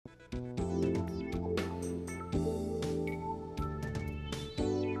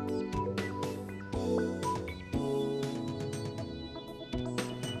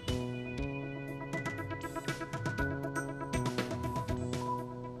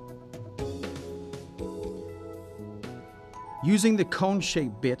Using the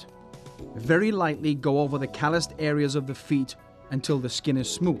cone-shaped bit, very lightly go over the calloused areas of the feet until the skin is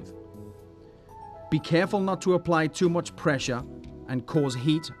smooth. Be careful not to apply too much pressure and cause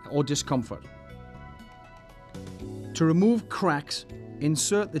heat or discomfort. To remove cracks,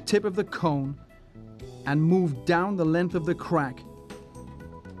 insert the tip of the cone and move down the length of the crack.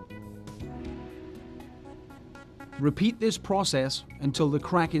 Repeat this process until the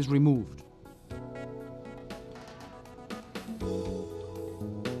crack is removed.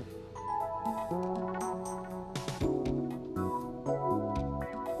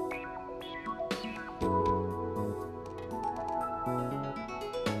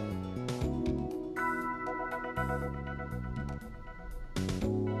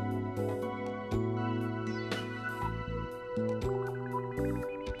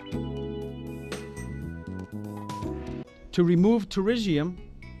 To remove pterygium,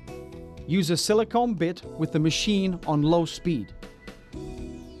 use a silicone bit with the machine on low speed.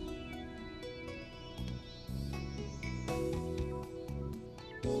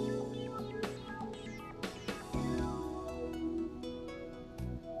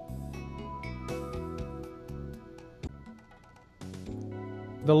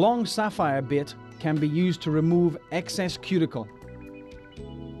 The long sapphire bit can be used to remove excess cuticle.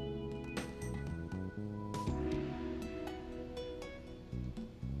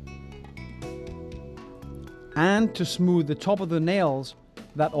 And to smooth the top of the nails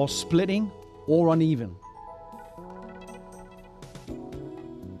that are splitting or uneven.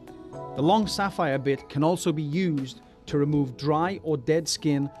 The long sapphire bit can also be used to remove dry or dead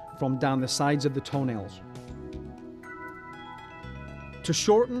skin from down the sides of the toenails. To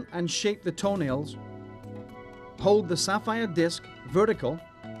shorten and shape the toenails, hold the sapphire disc vertical,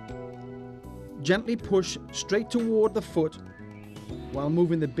 gently push straight toward the foot while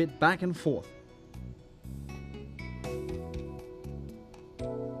moving the bit back and forth.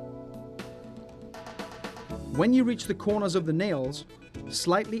 When you reach the corners of the nails,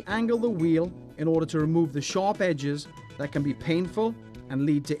 slightly angle the wheel in order to remove the sharp edges that can be painful and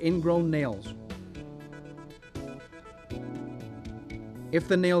lead to ingrown nails. If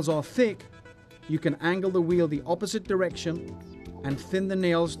the nails are thick, you can angle the wheel the opposite direction and thin the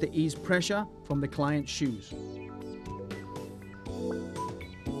nails to ease pressure from the client's shoes.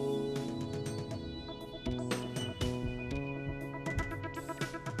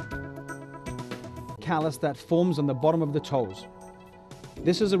 Callus that forms on the bottom of the toes.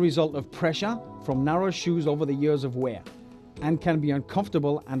 This is a result of pressure from narrow shoes over the years of wear and can be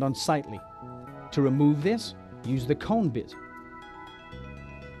uncomfortable and unsightly. To remove this, use the cone bit.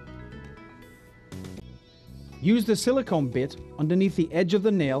 Use the silicone bit underneath the edge of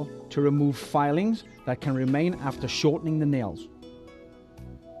the nail to remove filings that can remain after shortening the nails.